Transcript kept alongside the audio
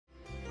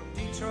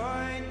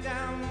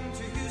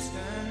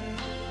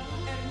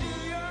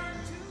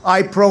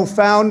I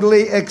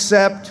profoundly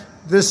accept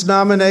this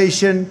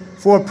nomination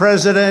for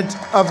President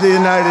of the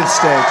United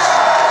States.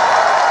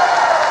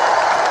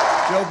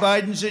 Joe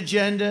Biden's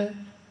agenda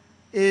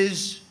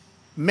is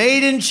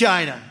made in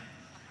China.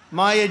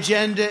 My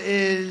agenda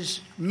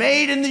is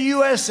made in the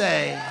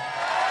USA.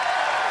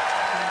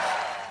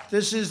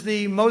 This is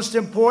the most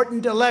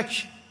important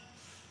election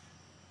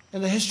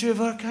in the history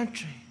of our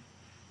country.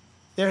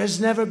 There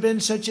has never been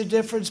such a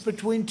difference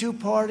between two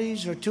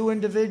parties or two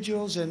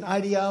individuals in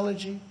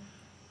ideology,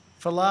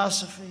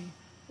 philosophy,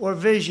 or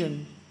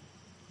vision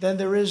than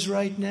there is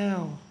right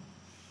now.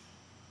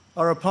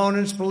 Our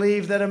opponents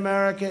believe that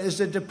America is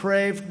a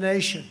depraved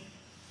nation.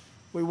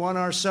 We want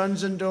our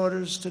sons and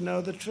daughters to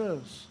know the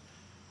truth.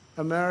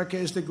 America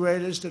is the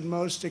greatest and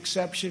most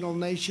exceptional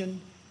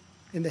nation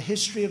in the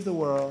history of the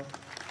world.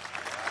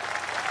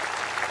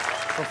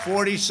 For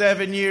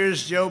 47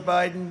 years, Joe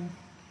Biden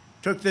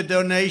took the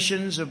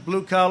donations of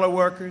blue-collar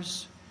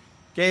workers,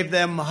 gave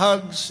them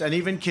hugs and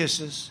even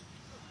kisses.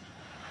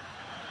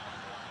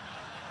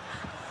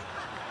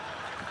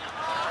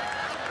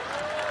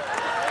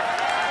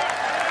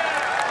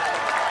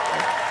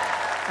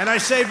 And I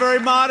say very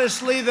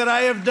modestly that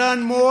I have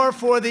done more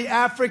for the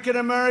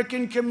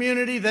African-American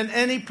community than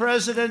any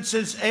president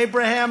since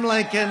Abraham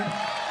Lincoln,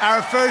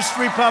 our first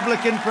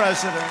Republican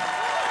president.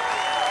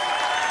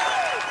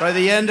 By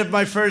the end of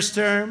my first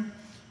term,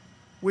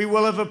 we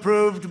will have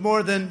approved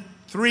more than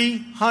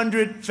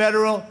 300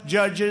 federal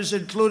judges,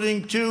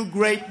 including 2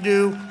 great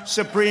new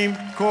Supreme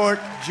Court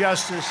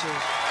justices.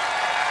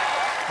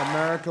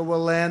 America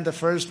will land the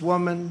first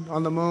woman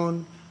on the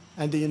moon,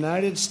 and the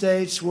United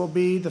States will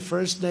be the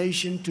first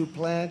nation to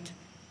plant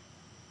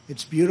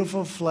its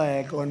beautiful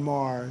flag on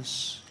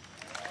Mars.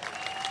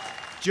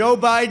 Joe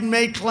Biden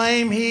may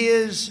claim he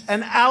is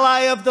an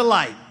ally of the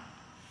light,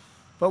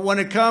 but when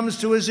it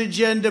comes to his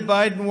agenda,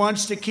 Biden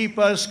wants to keep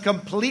us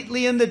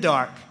completely in the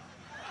dark.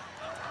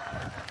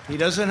 He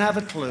doesn't have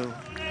a clue.